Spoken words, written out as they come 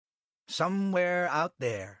Somewhere out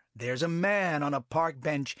there, there's a man on a park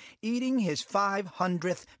bench eating his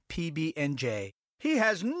 500th PB&J. He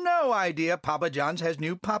has no idea Papa John's has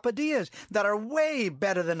new Papadillas that are way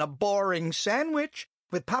better than a boring sandwich.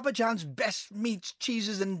 With Papa John's best meats,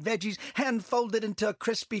 cheeses, and veggies hand-folded into a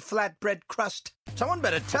crispy flatbread crust. Someone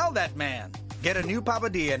better tell that man. Get a new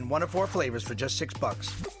Papadilla in 1 of 4 flavors for just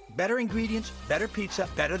 $6. Better ingredients, better pizza,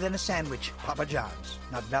 better than a sandwich. Papa John's.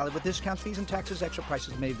 Not valid with discounts, fees, and taxes. Extra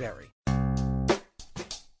prices may vary.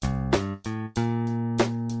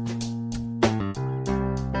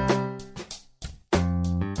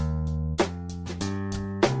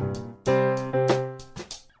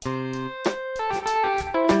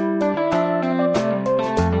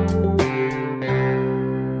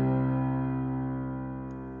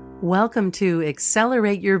 Welcome to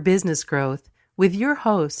Accelerate Your Business Growth with your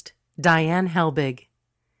host, Diane Helbig.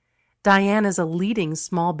 Diane is a leading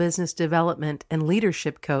small business development and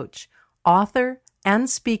leadership coach, author, and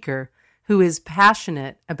speaker who is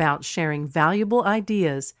passionate about sharing valuable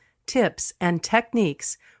ideas, tips, and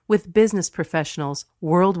techniques with business professionals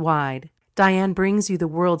worldwide. Diane brings you the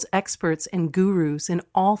world's experts and gurus in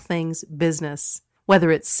all things business.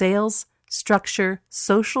 Whether it's sales, structure,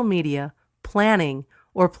 social media, planning,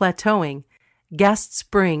 or plateauing, guests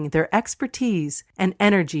bring their expertise and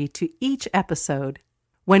energy to each episode.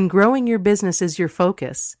 When growing your business is your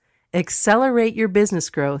focus, Accelerate Your Business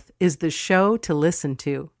Growth is the show to listen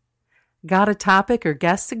to. Got a topic or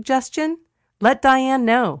guest suggestion? Let Diane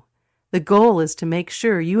know. The goal is to make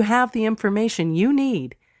sure you have the information you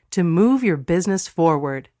need to move your business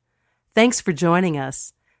forward. Thanks for joining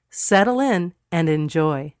us. Settle in and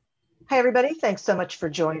enjoy. Hi, everybody. Thanks so much for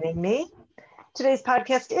joining me. Today's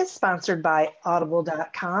podcast is sponsored by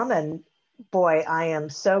Audible.com, and boy, I am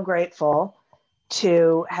so grateful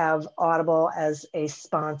to have Audible as a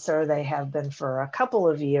sponsor. They have been for a couple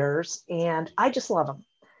of years, and I just love them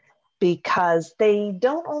because they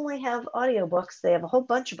don't only have audiobooks, they have a whole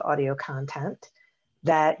bunch of audio content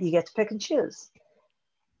that you get to pick and choose.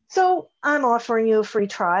 So I'm offering you a free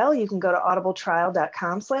trial. You can go to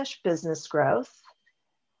audibletrial.com/businessgrowth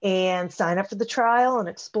and sign up for the trial and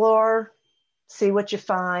explore. See what you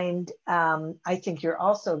find. I think you're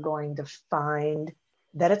also going to find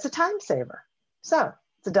that it's a time saver. So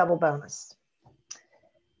it's a double bonus.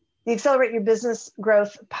 The Accelerate Your Business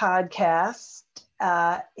Growth podcast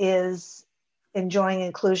is enjoying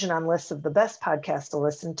inclusion on lists of the best podcasts to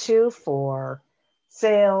listen to for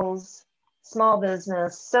sales, small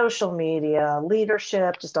business, social media,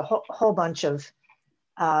 leadership, just a whole bunch of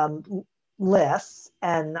lists.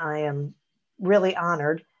 And I am really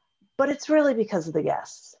honored. But it's really because of the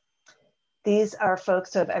guests. These are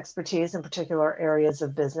folks who have expertise in particular areas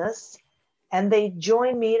of business, and they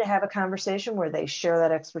join me to have a conversation where they share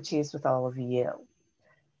that expertise with all of you.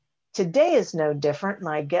 Today is no different.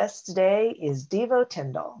 My guest today is Devo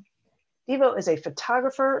Tyndall. Devo is a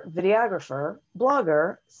photographer, videographer,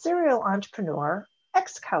 blogger, serial entrepreneur,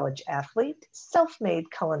 ex-college athlete, self-made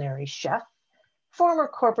culinary chef, former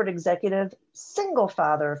corporate executive, single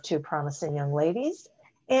father of 2 promising young ladies,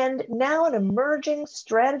 and now an emerging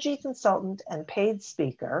strategy consultant and paid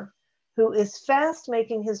speaker who is fast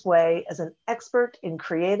making his way as an expert in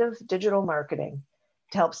creative digital marketing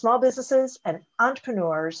to help small businesses and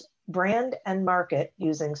entrepreneurs brand and market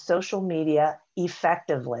using social media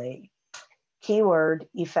effectively. Keyword,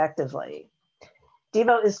 effectively.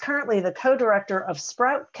 Devo is currently the co-director of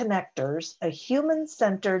Sprout Connectors, a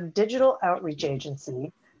human-centered digital outreach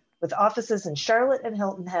agency with offices in Charlotte and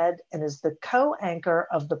Hilton Head, and is the co-anchor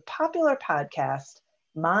of the popular podcast,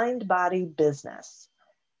 Mind Body Business.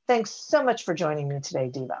 Thanks so much for joining me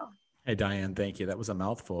today, Devo. Hey, Diane, thank you. That was a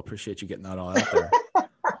mouthful. Appreciate you getting that all out there.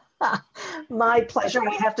 My pleasure.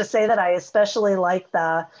 I have to say that I especially like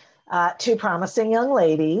the 2 promising young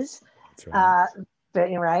ladies. That's right.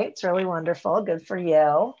 But you're right. It's really wonderful. Good for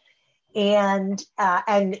you. And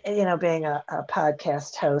you know, being a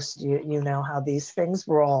podcast host, you know how these things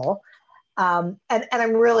roll. And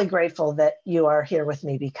I'm really grateful that you are here with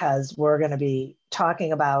me because we're going to be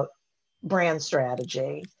talking about brand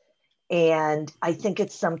strategy. And I think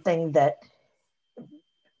it's something that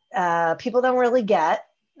people don't really get.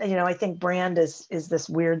 You know, I think brand is this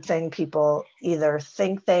weird thing. People either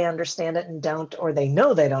think they understand it and don't, or they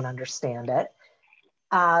know they don't understand it.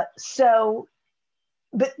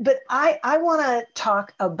 But I want to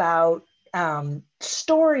talk about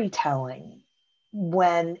storytelling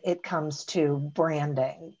when it comes to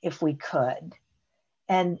branding, if we could,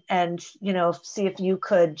 and you know, see if you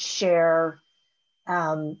could share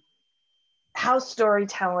how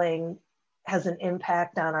storytelling has an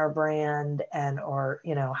impact on our brand, and or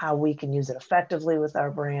you know how we can use it effectively with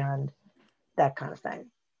our brand. that kind of thing.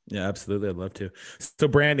 Yeah, absolutely. I'd love to. So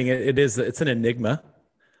branding, it's an enigma.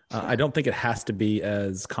 I don't think it has to be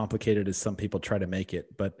as complicated as some people try to make it,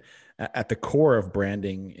 but at the core of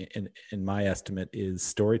branding, in my estimate, is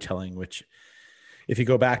storytelling, which, if you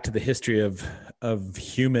go back to the history of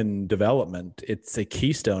human development, it's a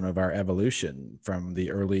keystone of our evolution, from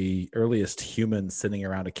the earliest humans sitting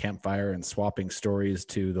around a campfire and swapping stories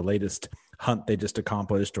to the latest hunt they just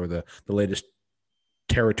accomplished, or the latest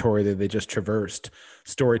territory that they just traversed.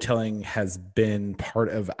 Storytelling has been part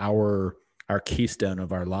of our keystone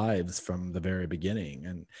of our lives from the very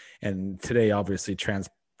beginning, and today obviously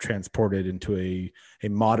transported into a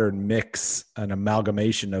modern mix, an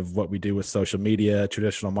amalgamation of what we do with social media,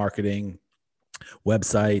 traditional marketing,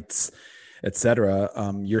 websites, etc.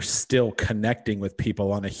 You're still connecting with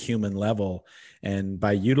people on a human level. And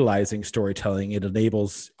by utilizing storytelling, it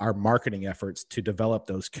enables our marketing efforts to develop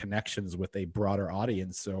those connections with a broader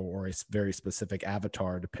audience, or a very specific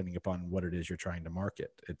avatar, depending upon what it is you're trying to market.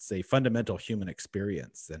 It's a fundamental human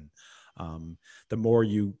experience. And the more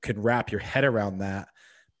you can wrap your head around that,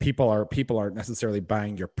 people aren't necessarily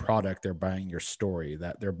buying your product, they're buying your story,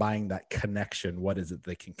 that they're buying that connection. What is it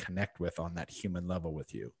they can connect with on that human level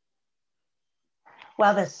with you?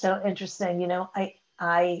 Wow, that's so interesting.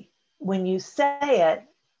 I when you say it,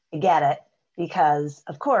 I get it, because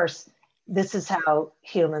of course, this is how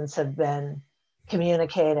humans have been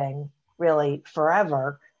communicating really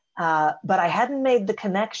forever. But I hadn't made the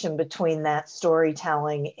connection between that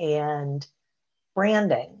storytelling and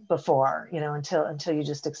branding before, until you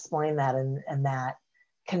just explained that, and that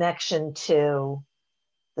connection to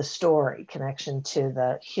the story, connection to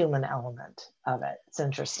the human element of it. It's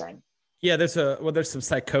interesting. Yeah, there's some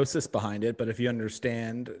psychosis behind it, but if you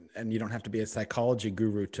understand, and you don't have to be a psychology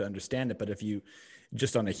guru to understand it, but if you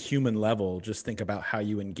just on a human level, just think about how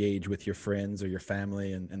you engage with your friends or your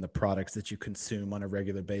family and the products that you consume on a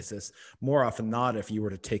regular basis. More often than not, if you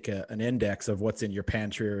were to take an index of what's in your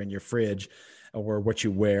pantry or in your fridge, or what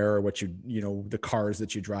you wear, or what the cars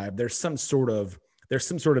that you drive, there's some sort of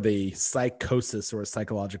a psychosis or a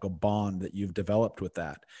psychological bond that you've developed with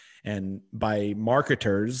that. And by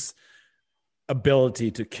marketers'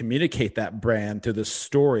 ability to communicate that brand through the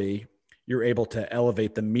story, you're able to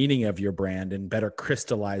elevate the meaning of your brand and better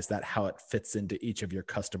crystallize that, how it fits into each of your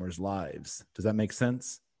customers' lives. Does that make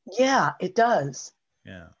sense? Yeah, it does.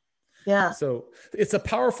 Yeah. Yeah. So it's a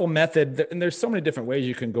powerful method, and there's so many different ways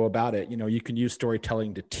you can go about it. You can use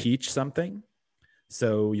storytelling to teach something.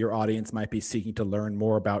 So your audience might be seeking to learn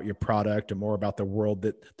more about your product or more about the world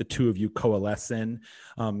that the two of you coalesce in.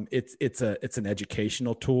 It's an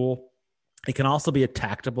educational tool. It can also be a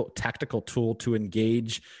tactical tool to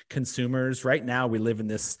engage consumers. Right now, we live in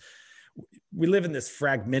this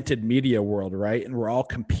fragmented media world, right? And we're all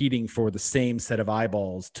competing for the same set of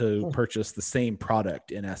eyeballs to purchase the same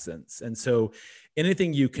product, in essence. And so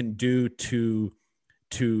anything you can do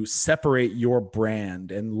to separate your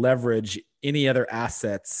brand and leverage any other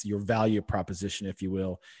assets, your value proposition, if you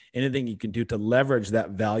will, anything you can do to leverage that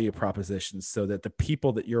value proposition so that the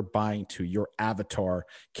people that you're buying to, your avatar,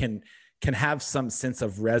 can have some sense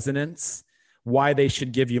of resonance, why they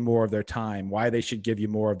should give you more of their time, why they should give you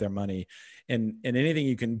more of their money, and anything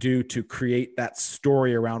you can do to create that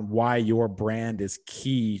story around why your brand is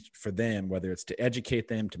key for them, whether it's to educate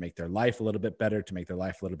them, to make their life a little bit better, to make their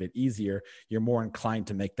life a little bit easier, you're more inclined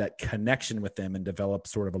to make that connection with them and develop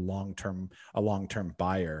sort of a long-term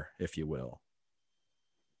buyer, if you will.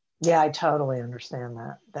 Yeah, I totally understand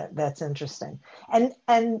that. That's interesting.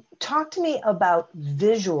 And talk to me about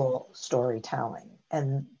visual storytelling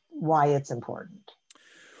and why it's important.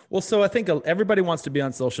 Well, so I think everybody wants to be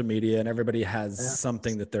on social media, and everybody has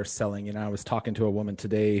something that they're selling. I was talking to a woman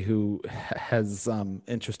today who has,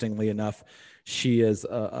 interestingly enough, she is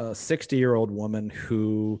a 60-year-old woman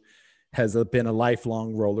who has been a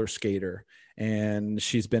lifelong roller skater, and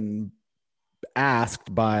she's been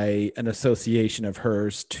asked by an association of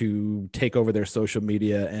hers to take over their social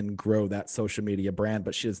media and grow that social media brand,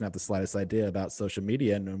 but she doesn't have the slightest idea about social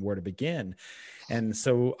media and where to begin. And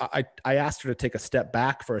so I asked her to take a step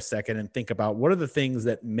back for a second and think about, what are the things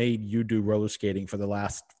that made you do roller skating for the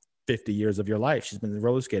last 50 years of your life? She's been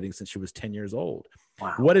roller skating since she was 10 years old.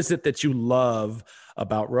 Wow. What is it that you love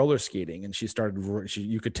about roller skating? And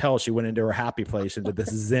you could tell she went into her happy place, into this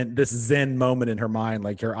zen moment in her mind,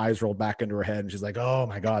 like her eyes rolled back into her head. And she's like, oh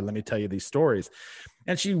my God, let me tell you these stories.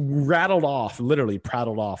 And she literally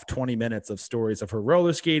prattled off 20 minutes of stories of her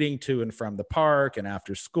roller skating to and from the park and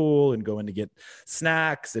after school and going to get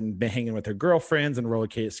snacks and hanging with her girlfriends and roller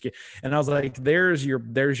skate. And I was like, there's your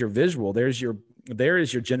visual. There is your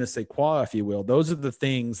je ne sais quoi, if you will. Those are the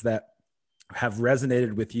things that have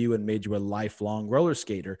resonated with you and made you a lifelong roller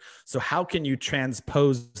skater. So how can you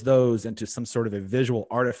transpose those into some sort of a visual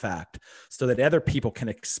artifact so that other people can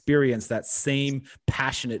experience that same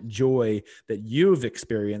passionate joy that you've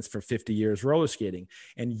experienced for 50 years roller skating,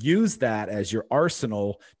 and use that as your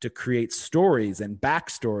arsenal to create stories and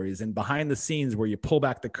backstories and behind the scenes where you pull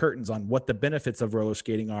back the curtains on what the benefits of roller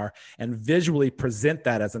skating are and visually present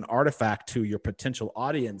that as an artifact to your potential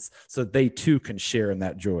audience so they too can share in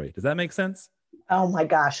that joy. Does that make sense? Oh my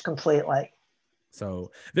gosh, completely.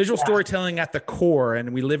 So visual Yeah. storytelling at the core,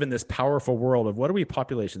 and we live in this powerful world of, what are we,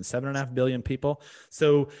 population, 7.5 billion people.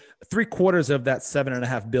 So 3/4 of that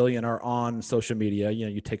 7.5 billion are on social media. You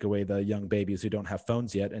know, you take away the young babies who don't have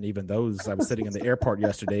phones yet. And even those, I was sitting in the airport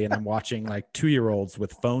yesterday and I'm watching like 2-year-olds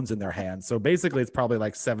with phones in their hands. So basically it's probably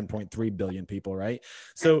like 7.3 billion people, right?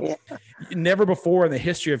 So Yeah. never before in the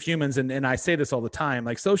history of humans, and I say this all the time,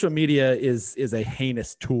 like social media is a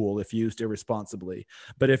heinous tool if used irresponsibly.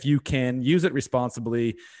 But if you can use it responsibly,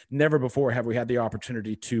 never before have we had the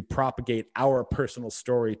opportunity to propagate our personal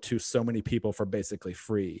story to so many people for basically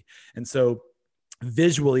free. And so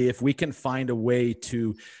visually, if we can find a way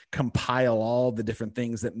to compile all the different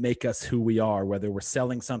things that make us who we are, whether we're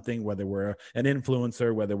selling something, whether we're an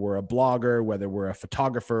influencer, whether we're a blogger, whether we're a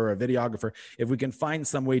photographer or a videographer, if we can find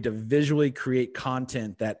some way to visually create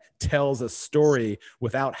content that tells a story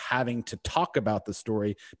without having to talk about the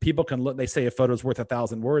story, people can look, they say a photo's worth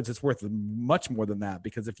 1,000 words. It's worth much more than that,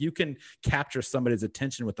 because if you can capture somebody's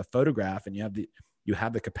attention with a photograph, and you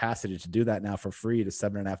have the capacity to do that now for free to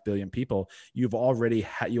 7.5 billion people, you already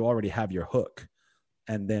have your hook.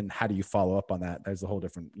 And then how do you follow up on that? There's a whole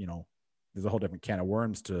different can of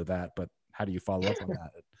worms to that, but how do you follow up on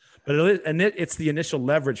that? But it's the initial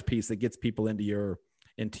leverage piece that gets people into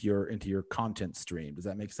your content stream. Does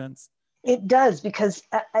that make sense? It does, because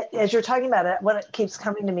as you're talking about it, what keeps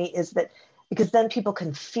coming to me is that because then people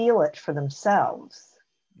can feel it for themselves.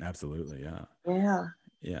 Absolutely. Yeah. Yeah.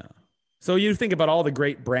 Yeah. So you think about all the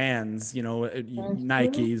great brands,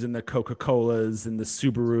 Nikes and the Coca-Colas and the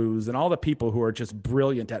Subarus and all the people who are just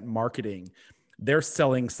brilliant at marketing. They're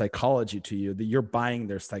selling psychology to you, that you're buying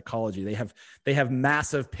their psychology. They have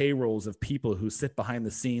massive payrolls of people who sit behind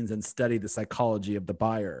the scenes and study the psychology of the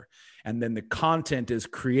buyer. And then the content is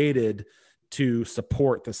created to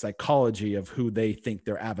support the psychology of who they think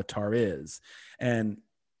their avatar is. And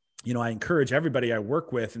I encourage everybody I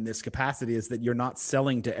work with in this capacity is that you're not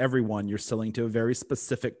selling to everyone. You're selling to a very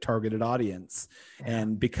specific targeted audience. Yeah.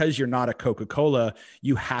 And because you're not a Coca-Cola,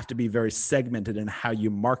 you have to be very segmented in how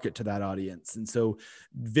you market to that audience. And so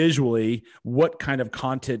visually, what kind of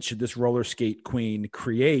content should this roller skate queen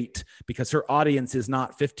create? Because her audience is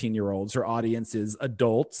not 15-year-olds. Her audience is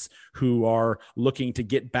adults who are looking to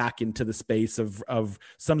get back into the space of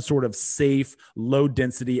some sort of safe, low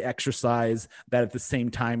density exercise that at the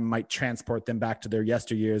same time might transport them back to their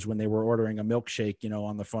yesteryears when they were ordering a milkshake,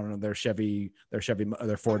 on the front of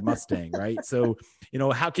their Ford Mustang, right? So,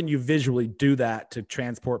 how can you visually do that to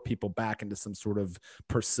transport people back into some sort of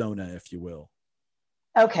persona, if you will?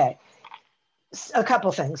 Okay. A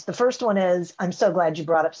couple things. The first one is, I'm so glad you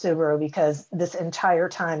brought up Subaru, because this entire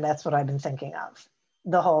time, that's what I've been thinking of.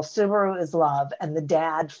 The whole Subaru is love, and the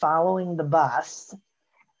dad following the bus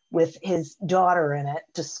with his daughter in it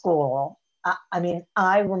to school.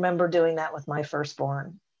 I remember doing that with my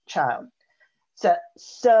firstborn child.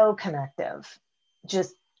 So connective,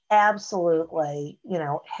 just absolutely,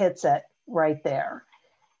 hits it right there.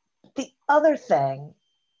 The other thing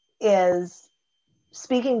is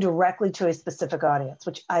speaking directly to a specific audience,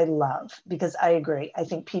 which I love, because I agree. I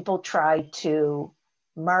think people try to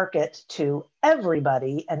market to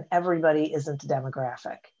everybody, and everybody isn't a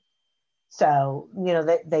demographic. So,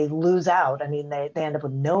 they lose out. They end up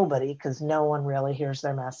with nobody because no one really hears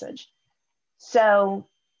their message. So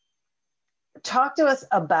talk to us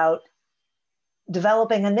about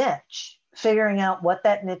developing a niche, figuring out what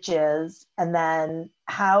that niche is, and then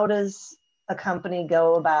how does a company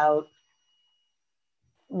go about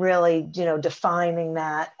really, defining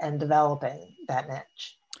that and developing that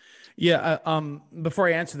niche? Yeah. Before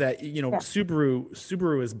I answer that,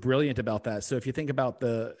 Subaru is brilliant about that. So if you think about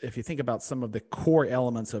some of the core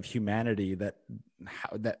elements of humanity that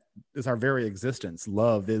is our very existence,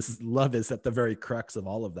 love is at the very crux of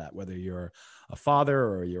all of that. Whether you're a father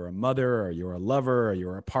or you're a mother or you're a lover or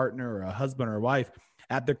you're a partner or a husband or a wife,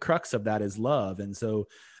 at the crux of that is love. And so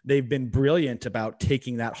they've been brilliant about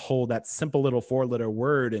taking that simple little 4-letter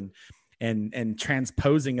word and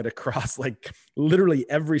transposing it across like literally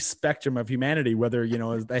every spectrum of humanity, whether, you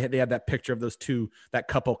know, they had that picture of that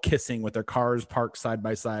couple kissing with their cars parked side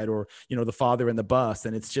by side, or, you know, the father in the bus.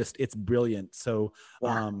 And it's brilliant. So,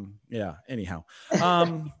 anyhow,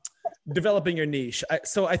 developing your niche.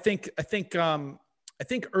 I think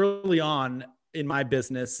early on in my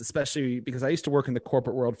business, especially because I used to work in the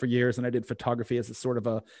corporate world for years, and I did photography as it was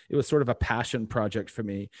sort of a passion project for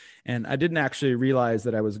me. And I didn't actually realize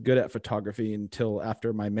that I was good at photography until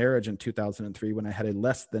after my marriage in 2003, when I had a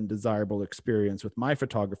less than desirable experience with my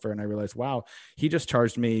photographer. And I realized, wow, he just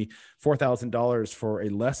charged me $4,000 for a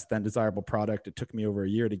less than desirable product. It took me over a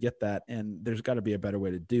year to get that. And there's got to be a better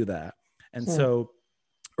way to do that. And so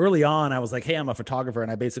early on, I was like, hey, I'm a photographer.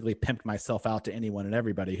 And I basically pimped myself out to anyone and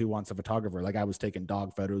everybody who wants a photographer. Like, I was taking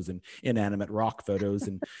dog photos and inanimate rock photos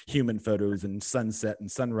and human photos and sunset and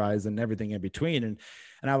sunrise and everything in between. And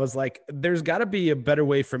I was like, there's got to be a better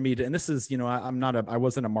way for me to, and this is, you know, I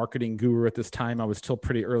wasn't a marketing guru at this time. I was still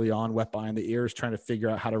pretty early on, wet behind the ears, trying to figure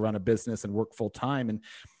out how to run a business and work full time. And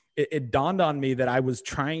it dawned on me that I was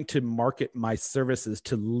trying to market my services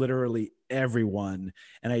to literally everyone,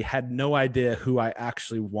 and I had no idea who I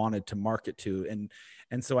actually wanted to market to.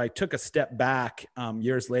 And so I took a step back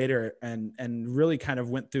years later and really kind of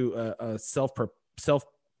went through a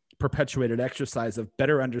self-perpetuated exercise of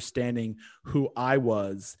better understanding who I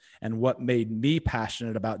was and what made me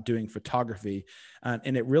passionate about doing photography.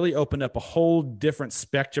 And it really opened up a whole different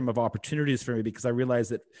spectrum of opportunities for me, because I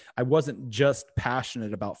realized that I wasn't just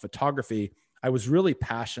passionate about photography. I was really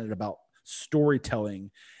passionate about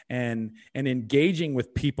storytelling and engaging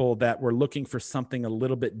with people that were looking for something a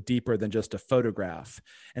little bit deeper than just a photograph.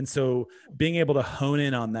 And so being able to hone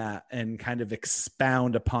in on that and kind of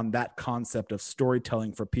expound upon that concept of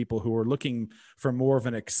storytelling for people who are looking for more of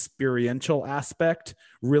an experiential aspect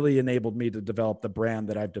really enabled me to develop the brand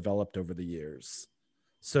that I've developed over the years.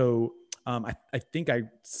 So I think I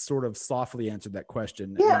sort of softly answered that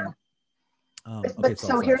question. Yeah.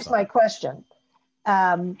 So here's my question.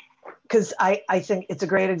 Because I think it's a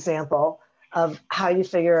great example of how you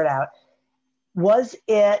figure it out. Was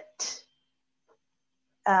it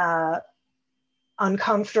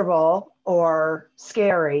uncomfortable or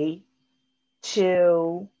scary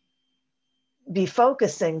to be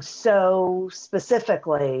focusing so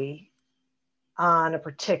specifically on a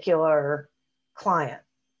particular client?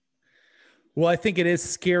 Well, I think it is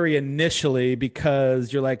scary initially,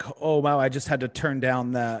 because you're like, oh, wow, I just had to turn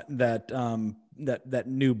down that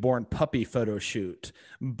newborn puppy photo shoot.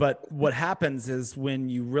 But what happens is when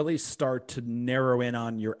you really start to narrow in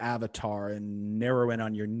on your avatar and narrow in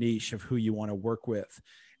on your niche of who you want to work with,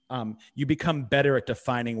 you become better at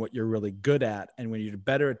defining what you're really good at. And when you're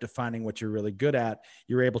better at defining what you're really good at,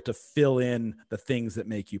 you're able to fill in the things that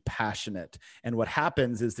make you passionate. And what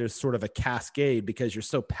happens is there's sort of a cascade, because you're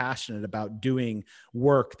so passionate about doing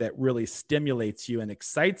work that really stimulates you and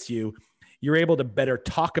excites you. You're able to better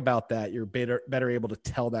talk about that. You're better able to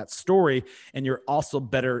tell that story. And you're also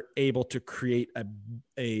better able to create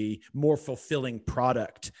a more fulfilling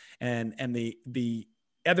product. And the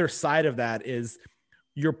other side of that is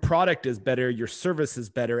your product is better, your service is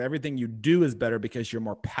better, everything you do is better because you're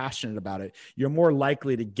more passionate about it. You're more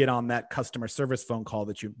likely to get on that customer service phone call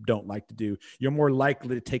that you don't like to do. You're more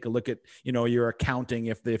likely to take a look at, you know, your accounting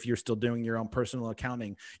if you're still doing your own personal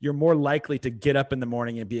accounting. You're more likely to get up in the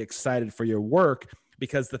morning and be excited for your work,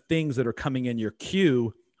 because the things that are coming in your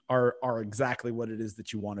queue are exactly what it is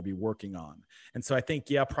that you want to be working on. And so I think,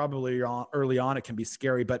 yeah, probably early on it can be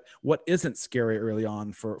scary, but what isn't scary early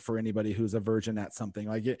on for anybody who's a virgin at something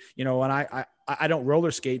like it, you know, and I don't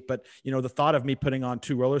roller skate, but you know, the thought of me putting on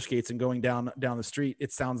 2 roller skates and going down the street,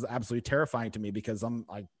 it sounds absolutely terrifying to me, because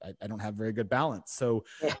I don't have very good balance. So,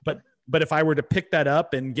 yeah. But if I were to pick that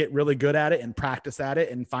up and get really good at it and practice at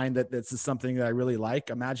it and find that this is something that I really like,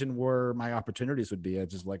 imagine where my opportunities would be.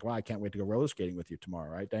 It's just like, wow, I can't wait to go roller skating with you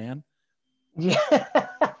tomorrow. Right, Diane? Yeah.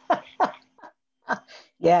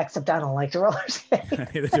 Yeah, except I don't like to roller skate.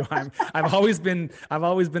 Neither do I. I've always been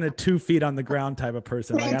a 2 feet on the ground type of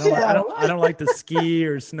person. Like I don't like to ski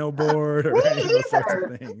or snowboard or any of those sorts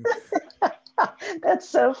of things. That's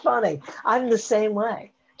so funny. I'm the same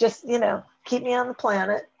way. Just, you know, keep me on the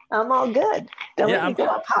planet. I'm all good. Don't let me go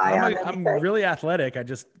up high on anything. I'm really athletic. I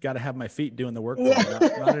just got to have my feet doing the work. Yeah.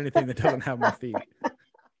 Not anything that doesn't have my feet.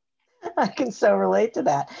 I can so relate to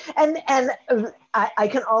that. And I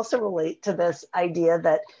can also relate to this idea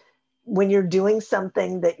that when you're doing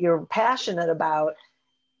something that you're passionate about,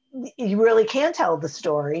 you really can tell the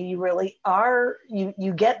story. You really are,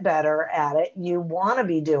 you get better at it. You want to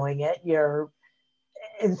be doing it. You're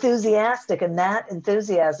enthusiastic, and that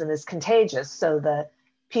enthusiasm is contagious. So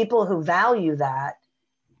people who value that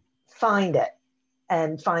find it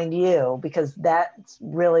and find you, because that's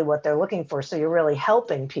really what they're looking for. So you're really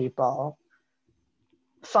helping people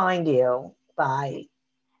find you by,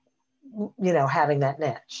 having that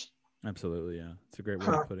niche. Absolutely. Yeah. It's a great way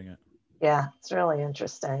of putting it. Yeah. It's really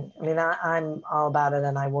interesting. I mean, I'm all about it,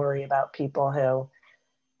 and I worry about people who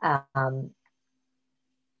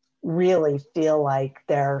really feel like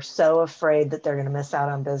they're so afraid that they're going to miss out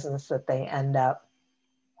on business that they end up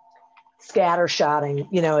scattershotting.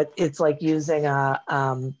 It's like using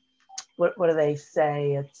what do they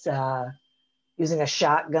say? It's using a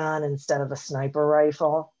shotgun instead of a sniper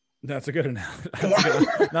rifle. That's a good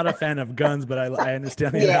analogy. Not a fan of guns, but I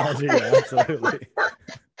understand the analogy. Yeah, absolutely.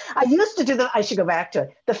 I used to I should go back to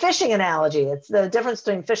it. The fishing analogy. It's the difference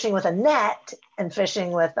between fishing with a net and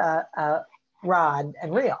fishing with a rod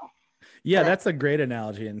and reel. Yeah, that's a great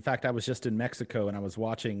analogy. In fact, I was just in Mexico and I was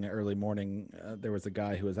watching early morning. There was a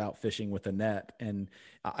guy who was out fishing with a net, and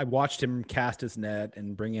I watched him cast his net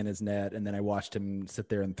and bring in his net. And then I watched him sit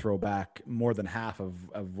there and throw back more than half of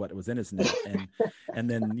what was in his net. And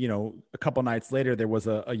then, a couple nights later, there was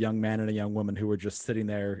a young man and a young woman who were just sitting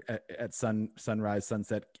there at sunrise,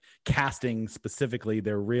 sunset, casting specifically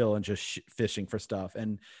their reel and just fishing for stuff.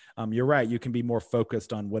 And you're right. You can be more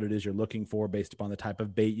focused on what it is you're looking for based upon the type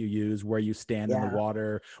of bait you use, where you stand in the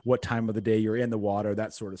water, what time of the day you're in the water,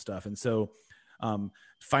 that sort of stuff. And so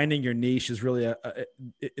finding your niche is really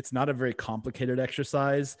it's not a very complicated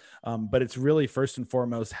exercise, but it's really first and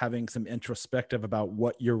foremost having some introspective about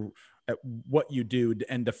what you do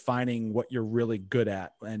and defining what you're really good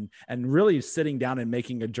at, and really sitting down and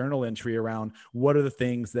making a journal entry around what are the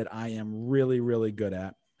things that I am really, really good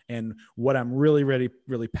at, and what I'm really, really,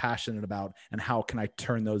 really passionate about, and how can I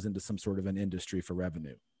turn those into some sort of an industry for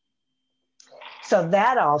revenue. So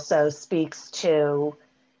that also speaks to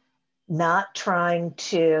not trying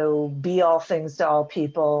to be all things to all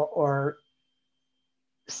people, or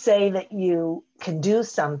say that you can do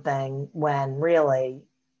something when really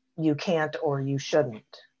you can't or you shouldn't.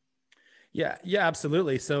 Yeah,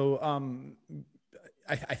 absolutely. So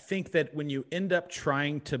I think that when you end up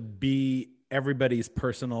trying to be everybody's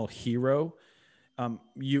personal hero,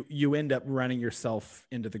 you end up running yourself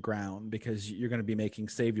into the ground, because you're going to be making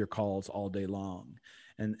savior calls all day long.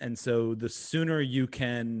 And so the sooner you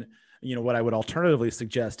can, what I would alternatively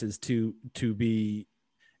suggest is to be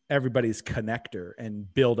everybody's connector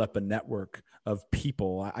and build up a network of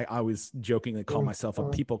people. I always jokingly call myself a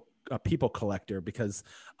people collector, because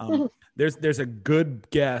there's a good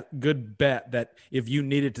bet that if you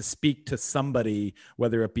needed to speak to somebody,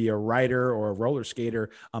 whether it be a writer or a roller skater,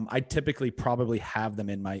 I typically probably have them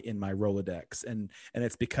in my Rolodex. And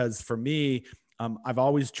it's because for me, I've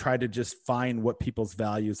always tried to just find what people's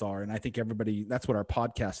values are. And I think that's what our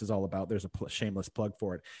podcast is all about. There's a shameless plug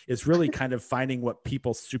for it. It's really kind of finding what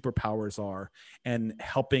people's superpowers are and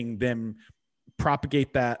helping them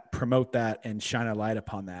propagate that, promote that, and shine a light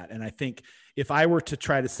upon that. And I think if I were to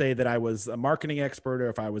try to say that I was a marketing expert, or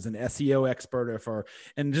if I was an SEO expert,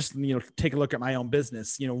 and just, take a look at my own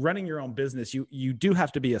business, running your own business, you do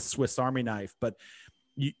have to be a Swiss Army knife, but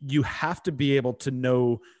you have to be able to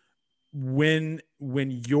know when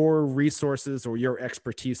your resources or your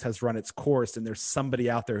expertise has run its course, and there's somebody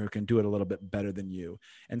out there who can do it a little bit better than you.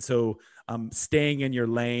 And so staying in your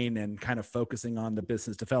lane and kind of focusing on the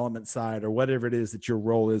business development side, or whatever it is that your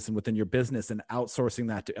role is within your business, and outsourcing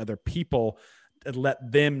that to other people, and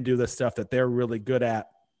let them do the stuff that they're really good at,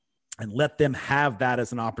 and let them have that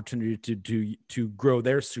as an opportunity to grow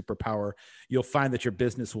their superpower. You'll find that your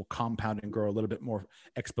business will compound and grow a little bit more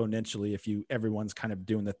exponentially if everyone's kind of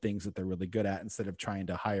doing the things that they're really good at, instead of trying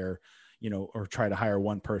to hire, or try to hire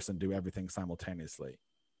one person to do everything simultaneously.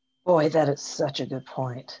 Boy, that is such a good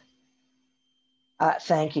point.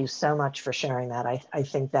 Thank you so much for sharing that. I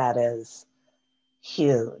think that is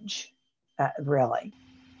huge, really.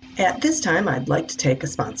 At this time, I'd like to take a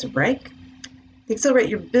sponsor break. The Accelerate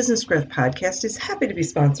Your Business Growth podcast is happy to be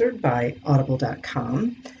sponsored by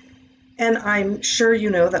Audible.com. And I'm sure you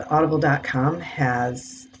know that Audible.com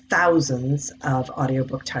has thousands of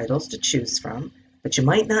audiobook titles to choose from, but you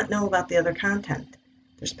might not know about the other content.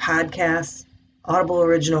 There's podcasts, Audible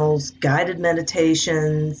originals, guided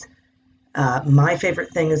meditations. My favorite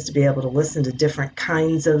thing is to be able to listen to different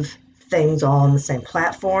kinds of things all on the same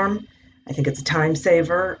platform. I think it's a time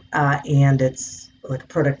saver, and it's like a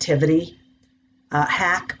productivity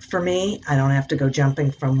hack for me. I don't have to go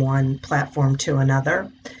jumping from one platform to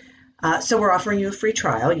another. So we're offering you a free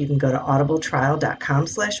trial. You can go to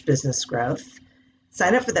audibletrial.com/businessgrowth,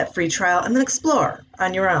 sign up for that free trial, and then explore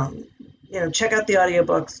on your own. Check out the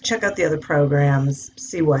audiobooks, check out the other programs,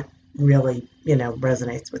 see what really,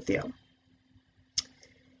 resonates with you.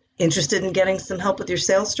 Interested in getting some help with your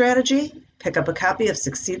sales strategy? Pick up a copy of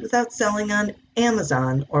Succeed Without Selling on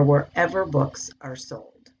Amazon or wherever books are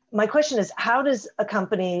sold. My question is, how does a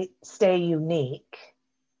company stay unique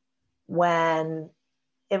when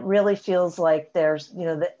it really feels like there's,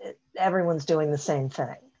 everyone's doing the same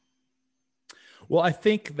thing? Well, I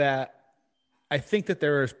think that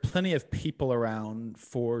there's plenty of people around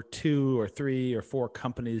for 2 or 3 or 4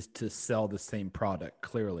 companies to sell the same product,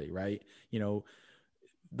 clearly, right?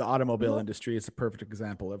 The automobile industry is a perfect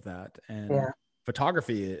example of that. And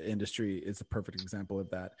photography industry is a perfect example of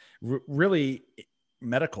that. Really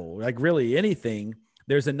medical, like really anything,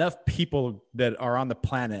 there's enough people that are on the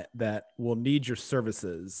planet that will need your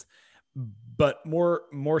services. But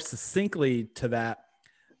more succinctly to that,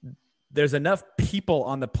 there's enough people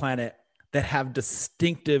on the planet that have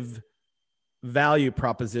distinctive value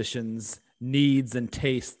propositions, needs and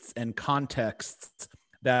tastes and contexts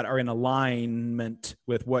that are in alignment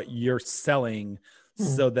with what you're selling,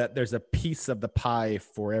 so that there's a piece of the pie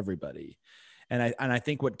for everybody. And I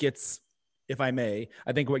think what gets, if I may,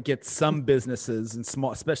 I think what gets some businesses and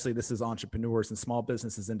small, especially this is entrepreneurs and small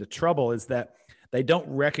businesses, into trouble is that they don't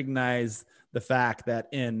recognize the fact that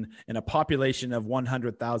in a population of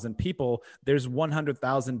 100,000 people, there's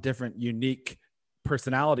 100,000 different unique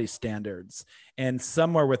personality standards. And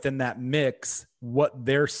somewhere within that mix, what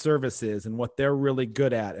their service is and what they're really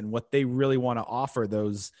good at and what they really want to offer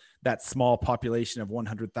that small population of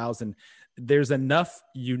 100,000, there's enough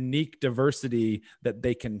unique diversity that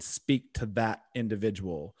they can speak to that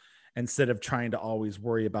individual instead of trying to always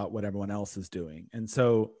worry about what everyone else is doing. And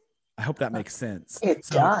so I hope that makes sense. It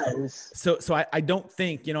does. So I don't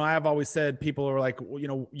think, I've always said, people are like,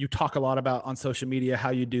 you talk a lot about on social media, how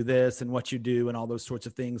you do this and what you do and all those sorts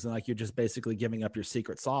of things. And like, you're just basically giving up your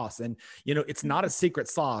secret sauce. And, it's not a secret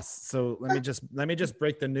sauce. So let me just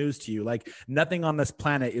break the news to you. Like, nothing on this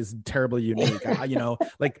planet is terribly unique.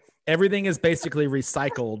 Like everything is basically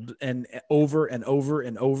recycled and over and over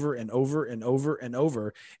and over and over and over and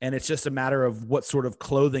over. And it's just a matter of what sort of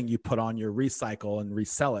clothing you put on your recycle and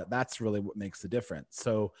resell it. That's really what makes the difference.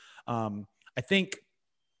 So I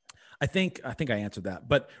think I answered that,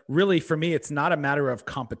 but really for me, it's not a matter of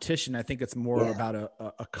competition. I think it's more about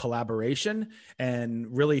a collaboration and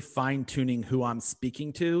really fine tuning who I'm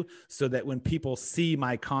speaking to, so that when people see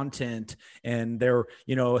my content and they're,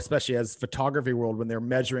 especially as photography world, when they're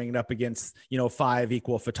measuring it up against, 5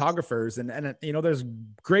 equal photographers and there's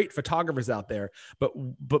great photographers out there,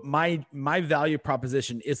 but my value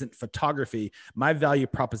proposition isn't photography. My value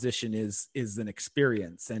proposition is an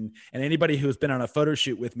experience. And anybody who's been on a photo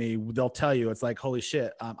shoot with me, they'll tell you, it's like, holy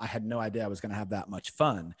shit, I had no idea I was going to have that much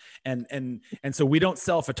fun. And so we don't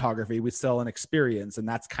sell photography, we sell an experience. And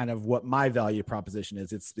that's kind of what my value proposition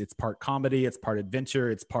is. It's part comedy, it's part adventure,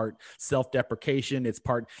 it's part self-deprecation, it's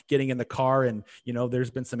part getting in the car. And,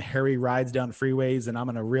 there's been some hairy rides down freeways, and I'm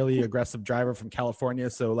a really aggressive driver from California.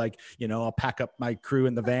 So like, I'll pack up my crew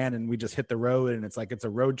in the van and we just hit the road, and it's like, it's a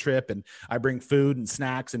road trip, and I bring food and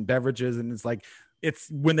snacks and beverages. And it's like,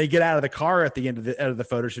 it's when they get out of the car at the end of the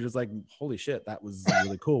photo shoot, it's like, holy shit, that was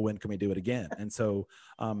really cool. When can we do it again? And so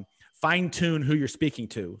fine tune who you're speaking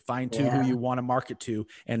to, fine tune who you want to market to,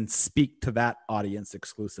 and speak to that audience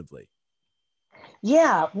exclusively.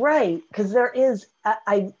 Yeah, right. Because there is,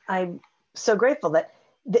 I'm so grateful that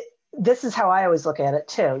this is how I always look at it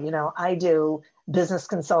too. I do business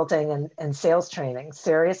consulting and sales training.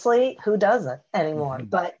 Seriously, who doesn't anymore?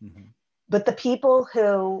 Mm-hmm. But the people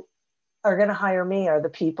who are going to hire me are the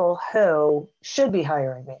people who should be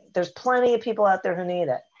hiring me. There's plenty of people out there who need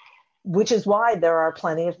it, which is why there are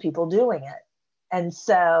plenty of people doing it. And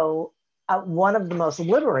so one of the most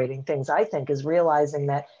liberating things, I think, is realizing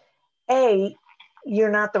that A,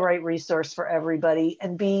 you're not the right resource for everybody,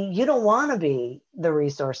 and B, you don't want to be the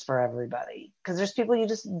resource for everybody, because there's people you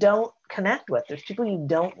just don't connect with. There's people you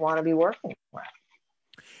don't want to be working with.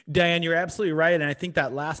 Diane, you're absolutely right. And I think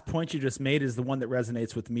that last point you just made is the one that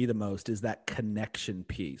resonates with me the most, is that connection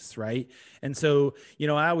piece, right? And so,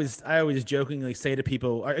 I always jokingly say to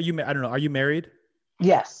people, are you married?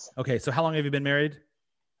 Yes. Okay. So how long have you been married?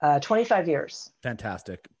 25 years.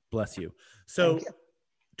 Fantastic. Bless you. So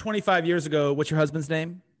 25 years ago, what's your husband's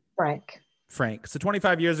name? Frank. So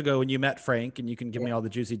 25 years ago, when you met Frank, and you can give me all the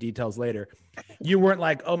juicy details later, you weren't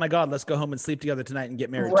like, oh my God, let's go home and sleep together tonight and get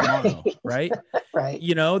married tomorrow, right? Right.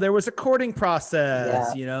 There was a courting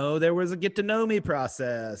process, Yeah. there was a get to know me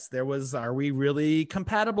process. There was, are we really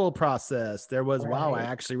compatible process. There was, wow, I Right.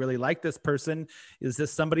 actually really like this person. Is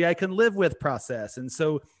this somebody I can live with process? And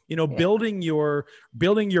so, Yeah. building your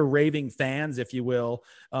raving fans, if you will,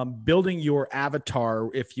 building your avatar,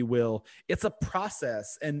 if you will, it's a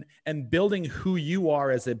process, and building who you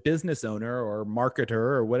are as a business owner or marketer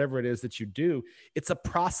or whatever it is that you do, it's a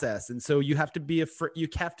process. And so you have to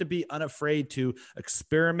be unafraid to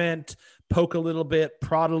experiment, poke a little bit,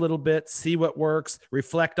 prod a little bit, see what works,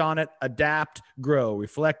 reflect on it, adapt, grow,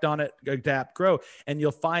 reflect on it, adapt, grow. And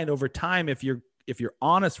you'll find over time, if you're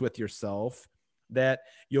honest with yourself, that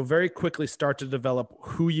you'll very quickly start to develop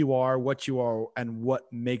who you are, what you are, and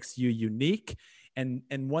what makes you unique. And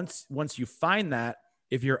once you find that,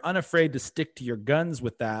 if you're unafraid to stick to your guns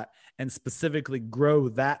with that and specifically grow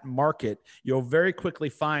that market, you'll very quickly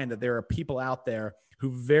find that there are people out there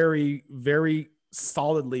who very, very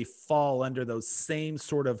solidly fall under those same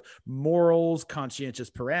sort of morals, conscientious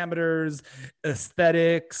parameters,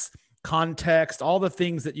 aesthetics, context, all the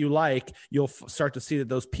things that you like. You'll start to see that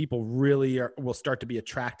those people really will start to be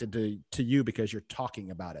attracted to you, because you're talking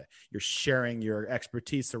about it. You're sharing your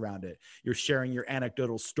expertise around it. You're sharing your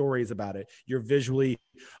anecdotal stories about it. You're visually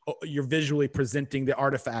presenting the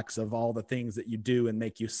artifacts of all the things that you do and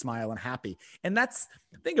make you smile and happy. And that's,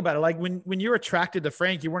 think about it. Like when you're attracted to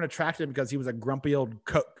Frank, you weren't attracted because he was a grumpy old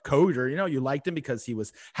coder. You liked him because he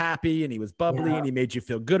was happy and he was bubbly, Yeah. and he made you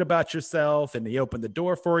feel good about yourself, and he opened the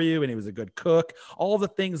door for you, and he was a good cook, all the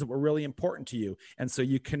things that were really important to you. And so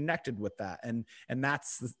you connected with that. And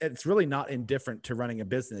it's really not indifferent to running a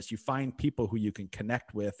business. You find people who you can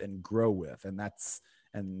connect with and grow with. And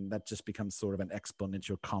that just becomes sort of an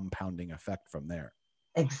exponential compounding effect from there.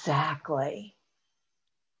 Exactly.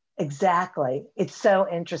 It's so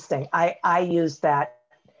interesting. I use that,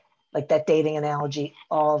 like that dating analogy,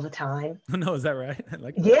 all the time. No, is that right? I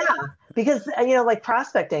like that. Yeah, because like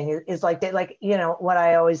prospecting is like what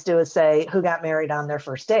I always do is say, who got married on their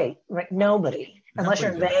first date? Right? Nobody, unless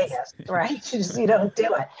you're in Vegas, right? You don't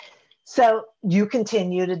do it. So you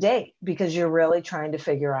continue to date because you're really trying to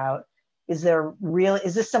figure out, is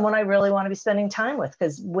this someone I really want to be spending time with?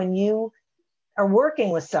 Because when you are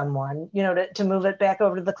working with someone, to move it back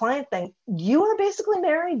over to the client thing, you are basically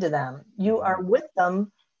married to them. You are with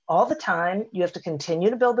them all the time. You have to continue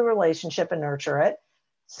to build the relationship and nurture it.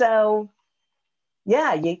 So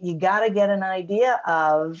yeah, you got to get an idea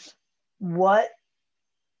of what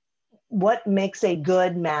makes a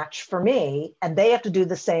good match for me, and they have to do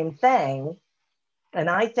the same thing. And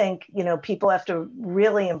I think, people have to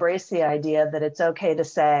really embrace the idea that it's okay to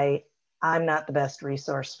say, I'm not the best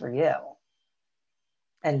resource for you,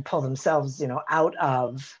 and pull themselves, out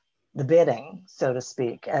of the bidding, so to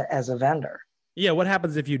speak, as a vendor. Yeah. What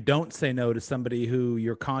happens if you don't say no to somebody who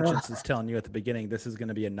your conscience is telling you at the beginning, this is going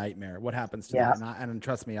to be a nightmare? What happens to that? And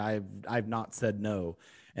trust me, I've not said no.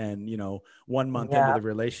 And, 1 month into the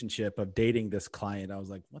relationship of dating this client, I was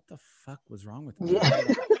like, what the fuck was wrong with me? Yeah.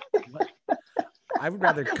 I would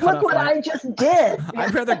rather I just did.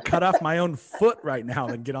 I'd rather cut off my own foot right now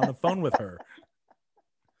than get on the phone with her.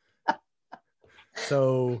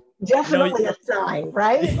 So definitely a sign,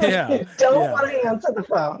 right? Yeah. Don't want to answer the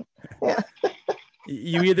phone. Yeah.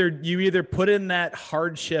 You either put in that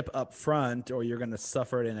hardship up front, or you're going to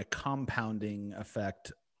suffer it in a compounding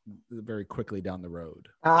effect very quickly down the road.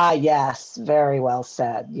 Yes. Very well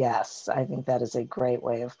said. Yes. I think that is a great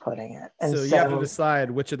way of putting it. And so you have to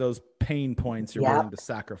decide which of those pain points you're willing to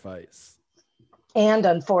sacrifice. And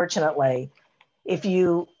unfortunately, if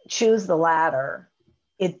you choose the latter,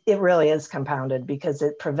 it really is compounded, because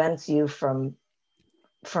it prevents you from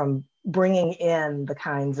bringing in the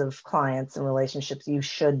kinds of clients and relationships you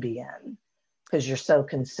should be in, because you're so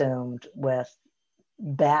consumed with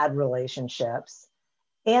bad relationships.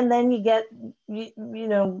 And then you get,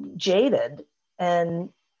 jaded, and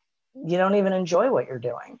you don't even enjoy what you're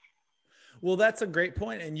doing. Well, that's a great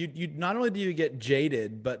point. And you not only do you get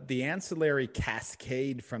jaded, but the ancillary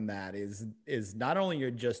cascade from that is not only you're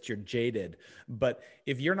jaded, but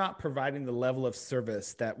if you're not providing the level of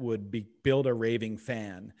service that would build a raving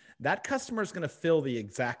fan, that customer is going to feel the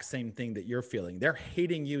exact same thing that you're feeling. They're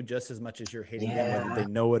hating you just as much as you're hating them, whether they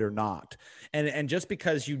know it or not. And just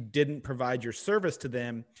because you didn't provide your service to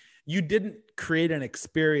them, you didn't create an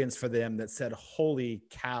experience for them that said, holy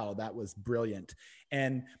cow, that was brilliant.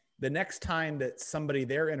 And the next time that somebody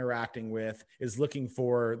they're interacting with is looking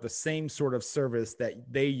for the same sort of service that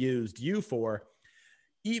they used you for,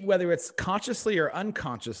 whether it's consciously or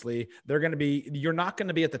unconsciously, you're not going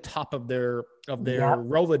to be at the top of their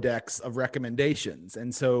Rolodex of recommendations.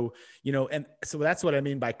 And so, and so that's what I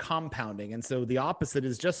mean by compounding. And so the opposite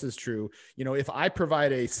is just as true. If I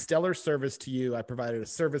provide a stellar service to you, I provided a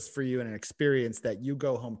service for you and an experience that you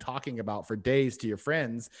go home talking about for days to your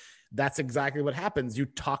friends. That's exactly what happens. You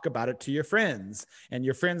talk about it to your friends, and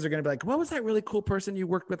your friends are going to be like, what was that really cool person you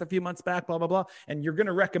worked with a few months back, blah, blah, blah. And you're going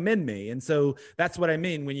to recommend me. And so that's what I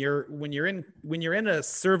mean. When you're in a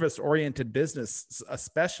service oriented business,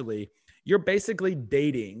 especially, you're basically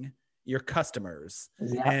dating your customers.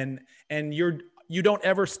 Yeah. And you don't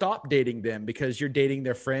ever stop dating them, because you're dating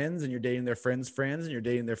their friends, and you're dating their friends' friends, and you're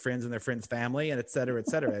dating their friends and their friends' family, and et cetera, et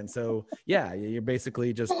cetera. And so, yeah, you're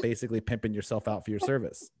basically pimping yourself out for your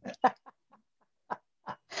service.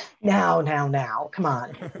 Now, come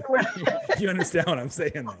on. You understand what I'm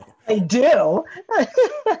saying, though? I do.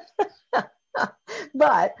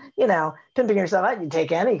 But, pimping yourself out, you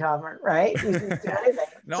take any comment, right? You can do anything.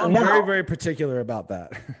 No, so I'm very, very particular about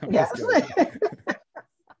that. Yes.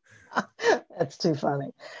 That's too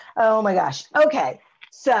funny. Oh my gosh. Okay.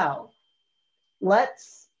 So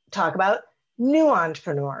let's talk about new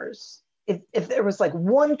entrepreneurs. If there was like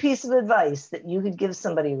one piece of advice that you could give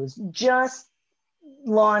somebody who's just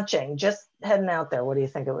launching, just heading out there, what do you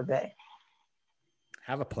think it would be?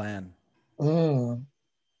 Have a plan.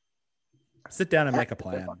 Sit down and make a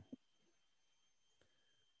plan.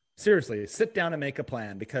 Seriously, sit down and make a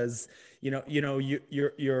plan, because your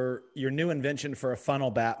new invention for a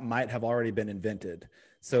funnel bat might have already been invented.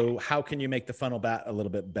 So how can you make the funnel bat a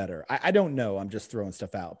little bit better? I don't know. I'm just throwing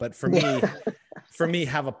stuff out. But for me,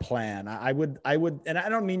 have a plan. I would, and I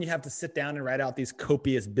don't mean you have to sit down and write out these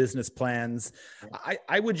copious business plans.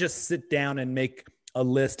 I would just sit down and make a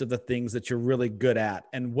list of the things that you're really good at,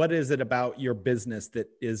 and what is it about your business that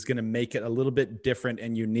is going to make it a little bit different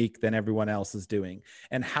and unique than everyone else is doing,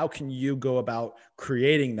 and how can you go about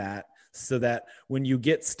creating that so that when you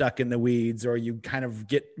get stuck in the weeds, or you kind of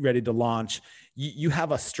get ready to launch, you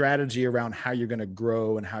have a strategy around how you're going to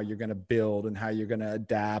grow, and how you're going to build, and how you're going to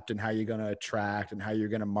adapt, and how you're going to attract, and how you're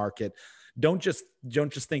going to market. Don't just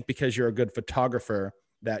think because you're a good photographer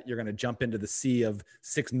that you're going to jump into the sea of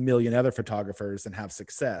 6 million other photographers and have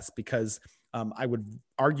success. Because I would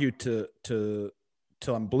argue till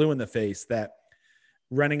I'm blue in the face that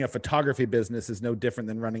running a photography business is no different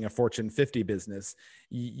than running a Fortune 50 business.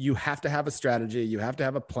 You have to have a strategy. You have to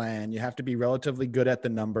have a plan. You have to be relatively good at the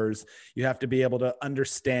numbers. You have to be able to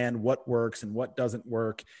understand what works and what doesn't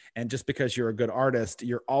work. And just because you're a good artist,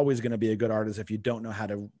 you're always going to be a good artist if you don't know how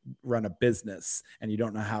to run a business, and you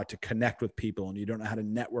don't know how to connect with people, and you don't know how to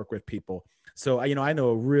network with people. So, I know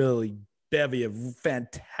a really bevy of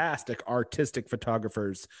fantastic artistic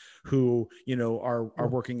photographers who, are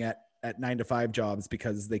working at 9-to-5 jobs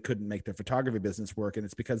because they couldn't make their photography business work. And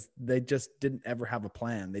it's because they just didn't ever have a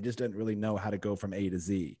plan. They just didn't really know how to go from A to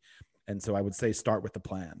Z. And so I would say, start with the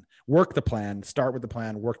plan, work the plan, start with the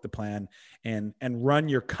plan, work the plan, and run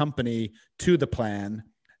your company to the plan.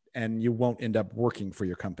 And you won't end up working for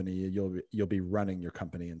your company. You'll be running your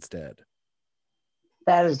company instead.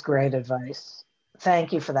 That is great advice.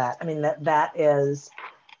 Thank you for that. I mean, that is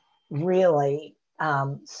really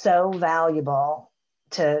so valuable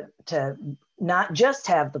to not just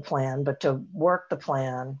have the plan, but to work the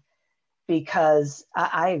plan, because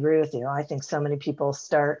I agree with you. I think so many people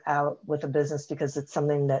start out with a business because it's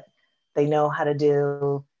something that they know how to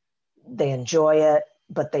do, they enjoy it,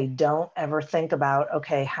 but they don't ever think about,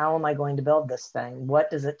 okay, how am I going to build this thing?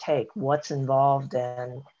 What does it take? What's involved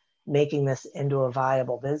in making this into a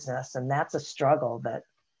viable business? And that's a struggle that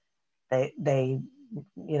they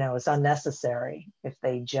is unnecessary if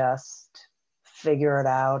they just figure it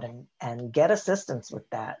out and get assistance with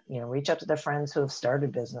that. Reach out to their friends who have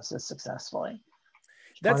started businesses successfully.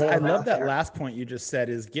 I love that last point you just said,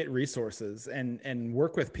 is get resources and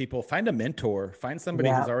work with people. Find a mentor, find somebody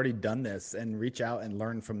who's already done this, and reach out and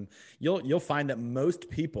learn from. You'll find that most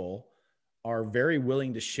people are very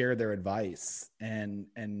willing to share their advice, and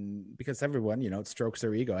because everyone, it strokes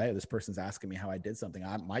their ego. Hey, this person's asking me how I did something.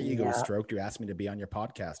 My ego is stroked. You asked me to be on your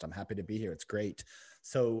podcast. I'm happy to be here. It's great.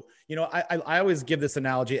 So, I always give this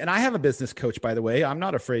analogy, and I have a business coach, by the way. I'm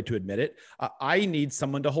not afraid to admit it. I need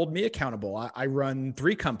someone to hold me accountable. I run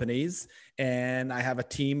 3 companies, and I have a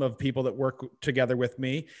team of people that work together with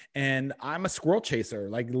me, and I'm a squirrel chaser,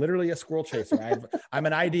 like literally a squirrel chaser. I'm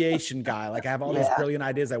an ideation guy. Like, I have all these brilliant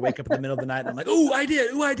ideas. I wake up in the middle of the night and I'm like, ooh,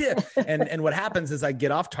 idea. And what happens is I get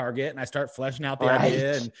off target and I start fleshing out the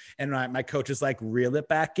idea. And my coach is like, reel it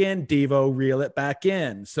back in, Devo, reel it back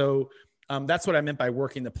in. So That's what I meant by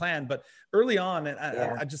working the plan. But early on, and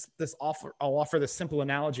Yeah. I'll offer this simple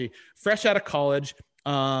analogy. Fresh out of college,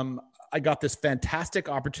 I got this fantastic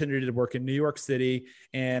opportunity to work in New York City,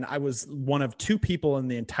 and I was one of 2 people in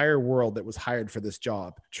the entire world that was hired for this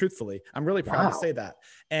job. Truthfully, I'm really proud to say that.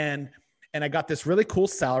 And I got this really cool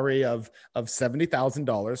salary of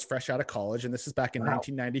 $70,000 fresh out of college. And this is back in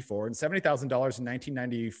 1994, and $70,000 in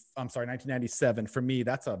 1997. For me,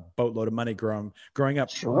 that's a boatload of money growing up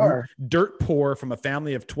dirt poor from a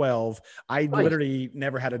family of 12. I literally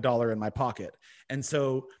never had a dollar in my pocket. And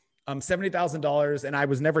so $70,000, and I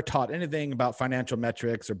was never taught anything about financial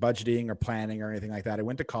metrics or budgeting or planning or anything like that. I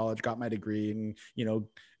went to college, got my degree, and,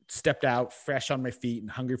 stepped out fresh on my feet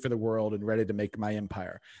and hungry for the world and ready to make my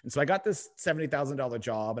empire. And so I got this $70,000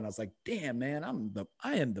 job, and I was like, damn, man, I'm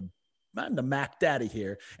the Mac daddy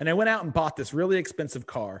here. And I went out and bought this really expensive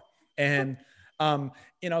car. And, I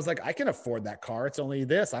was like, I can afford that car. It's only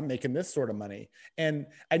this, I'm making this sort of money. And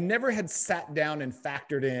I never had sat down and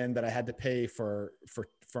factored in that I had to pay for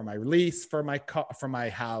my lease, for my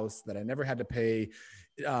house, that I never had to pay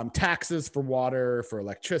taxes for water, for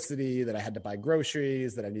electricity, that I had to buy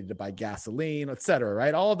groceries, that I needed to buy gasoline, et cetera,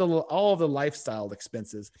 right? All of the lifestyle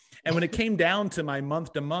expenses. And when it came down to my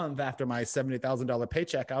month to month after my $70,000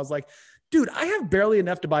 paycheck, I was like, dude, I have barely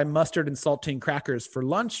enough to buy mustard and saltine crackers for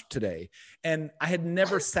lunch today. And I had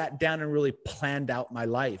never sat down and really planned out my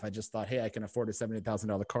life. I just thought, hey, I can afford a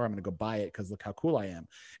 $70,000 car. I'm going to go buy it because look how cool I am.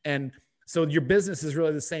 And so your business is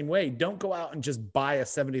really the same way. Don't go out and just buy a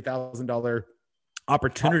 $70,000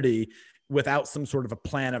 opportunity without some sort of a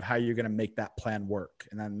plan of how you're going to make that plan work.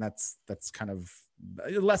 And then that's kind of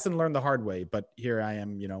a lesson learned the hard way. But here I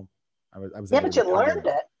am, I was but you learned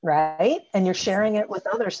it, right? And you're sharing it with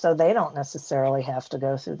others, so they don't necessarily have to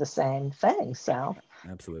go through the same thing. So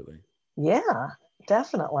absolutely. Yeah,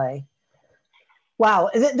 definitely. Wow.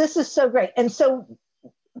 This is so great. And so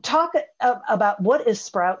talk about what is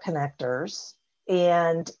Sprout Connectors,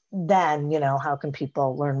 and then, how can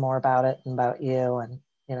people learn more about it and about you and,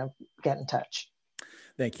 get in touch?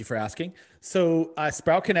 Thank you for asking. So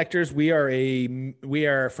Sprout Connectors, we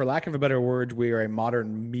are, for lack of a better word, we are a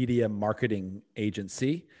modern media marketing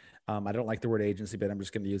agency. I don't like the word agency, but I'm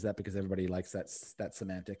just going to use that because everybody likes that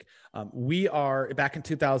semantic. We are, back in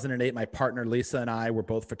 2008, my partner Lisa and I were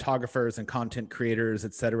both photographers and content creators,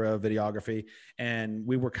 et cetera, videography. And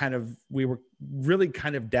we were really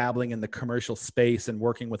kind of dabbling in the commercial space and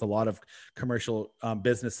working with a lot of commercial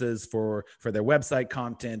businesses for their website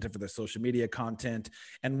content and for their social media content.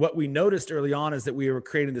 And what we noticed early on is that we were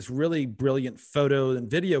creating this really brilliant photo and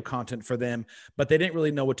video content for them, but they didn't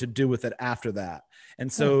really know what to do with it after that. And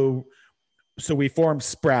so we formed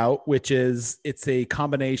Sprout, it's a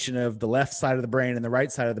combination of the left side of the brain and the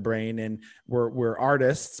right side of the brain. And we're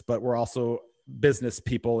artists, but we're also business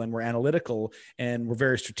people, and we're analytical, and we're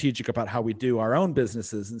very strategic about how we do our own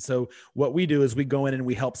businesses. And so what we do is we go in and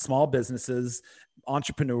we help small businesses,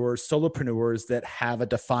 entrepreneurs, solopreneurs that have a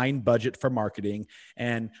defined budget for marketing,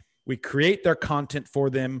 and we create their content for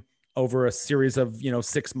them over a series of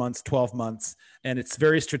 6 months, 12 months. And it's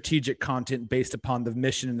very strategic content based upon the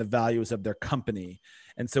mission and the values of their company.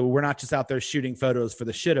 And so we're not just out there shooting photos for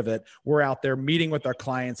the shit of it. We're out there meeting with our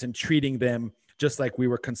clients and treating them just like we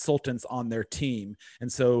were consultants on their team.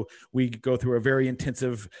 And so we go through a very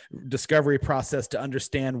intensive discovery process to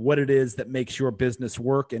understand what it is that makes your business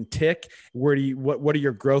work and tick. What do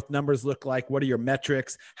your growth numbers look like? What are your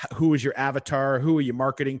metrics? Who is your avatar? Who are you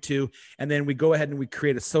marketing to? And then we go ahead and we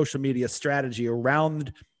create a social media strategy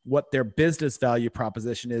around what their business value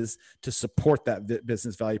proposition is to support that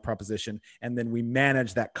business value proposition. And then we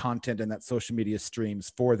manage that content and that social media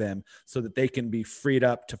streams for them so that they can be freed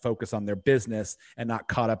up to focus on their business and not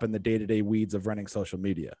caught up in the day-to-day weeds of running social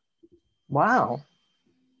media. Wow.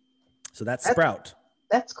 So that's Sprout.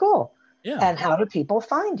 That's cool. Yeah. And how do people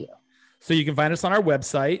find you? So you can find us on our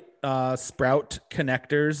website,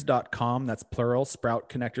 sproutconnectors.com. That's plural,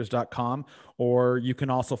 sproutconnectors.com. Or you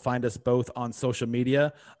can also find us both on social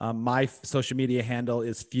media. My social media handle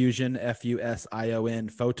is Fusion, Fusion,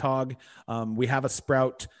 Photog. We have a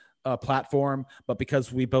Sprout platform, but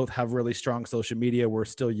because we both have really strong social media, we're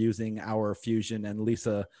still using our Fusion and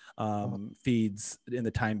Lisa feeds in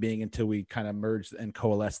the time being until we kind of merge and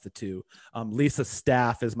coalesce the two. Lisa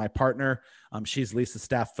Staff is my partner. She's Lisa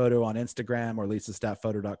Staff Photo on Instagram or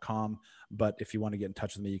lisastafpphoto.com. But if you want to get in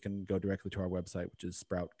touch with me, you can go directly to our website, which is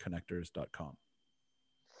sproutconnectors.com.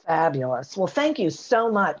 Fabulous. Well, thank you so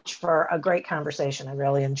much for a great conversation. I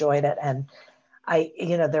really enjoyed it. And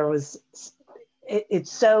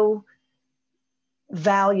it's so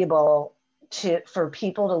valuable for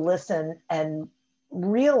people to listen and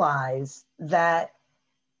realize that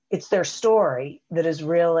it's their story that is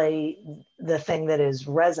really the thing that is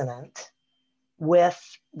resonant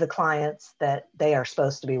with the clients that they are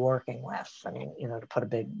supposed to be working with. I mean, to put a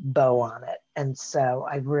big bow on it. And so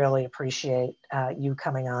I really appreciate you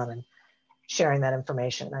coming on and sharing that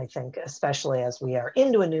information. I think, especially as we are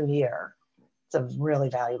into a new year, it's a really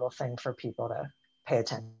valuable thing for people to pay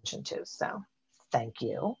attention to. So thank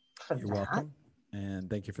you for that. You're welcome. And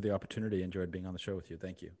thank you for the opportunity. Enjoyed being on the show with you.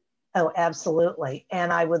 Thank you. Oh, absolutely.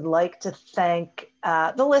 And I would like to thank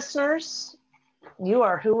the listeners. You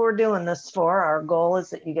are who we're doing this for. Our goal is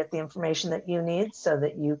that you get the information that you need so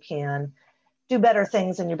that you can do better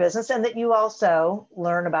things in your business, and that you also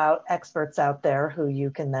learn about experts out there who you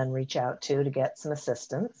can then reach out to get some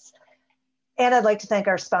assistance. And I'd like to thank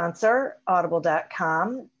our sponsor,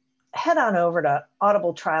 Audible.com. Head on over to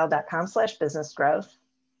audibletrial.com/businessgrowth.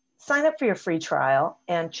 Sign up for your free trial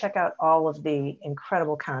and check out all of the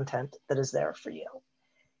incredible content that is there for you.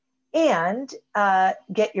 And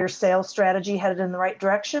get your sales strategy headed in the right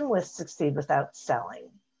direction with Succeed Without Selling.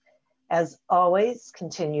 As always,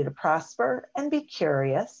 continue to prosper and be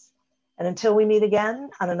curious. And until we meet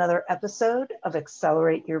again on another episode of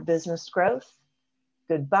Accelerate Your Business Growth,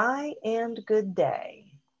 goodbye and good day.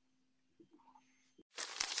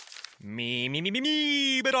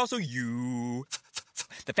 Me, but also you.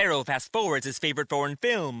 The Pharaoh fast forwards his favorite foreign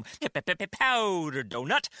film, Powder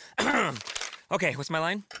Donut. Okay, what's my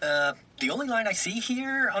line? The only line I see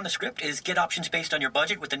here on the script is get options based on your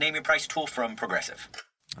budget with the Name Your Price tool from Progressive.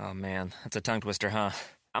 Oh man, that's a tongue twister, huh?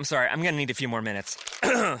 I'm sorry, I'm gonna need a few more minutes.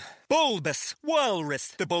 Bulbous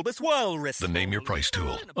Walrus, the Bulbous Walrus. The Name Your Price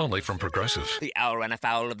tool, only from Progressive. The owl ran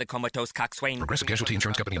afoul of the comatose coxswain. Progressive Casualty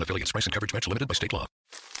Insurance Company and affiliates. Price and coverage match limited by state law.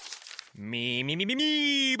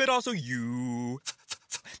 Me, but also you.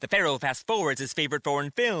 The Pharaoh fast forwards his favorite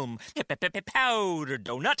foreign film, Powder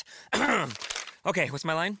Donut. Okay, what's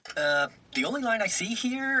my line? The only line I see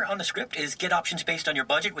here on the script is get options based on your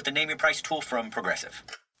budget with the Name Your Price tool from Progressive.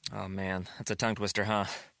 Oh man, that's a tongue twister, huh?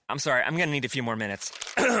 I'm sorry, I'm gonna need a few more minutes.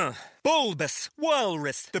 Bulbous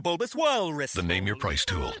Walrus, the Bulbous Walrus. The Name Your Price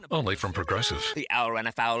tool, only from Progressive. The owl ran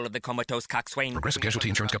afoul of the comatose coxswain. Progressive Casualty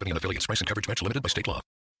Insurance Company and affiliates. Price and coverage match limited by state law.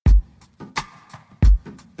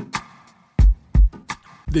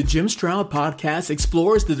 The Jim Stroud Podcast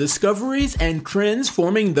explores the discoveries and trends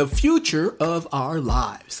forming the future of our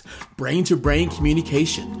lives. Brain-to-brain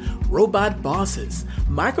communication, robot bosses,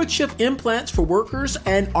 microchip implants for workers,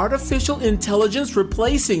 and artificial intelligence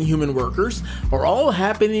replacing human workers are all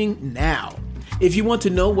happening now. If you want to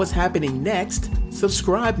know what's happening next,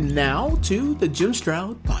 subscribe now to the Jim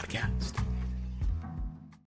Stroud Podcast.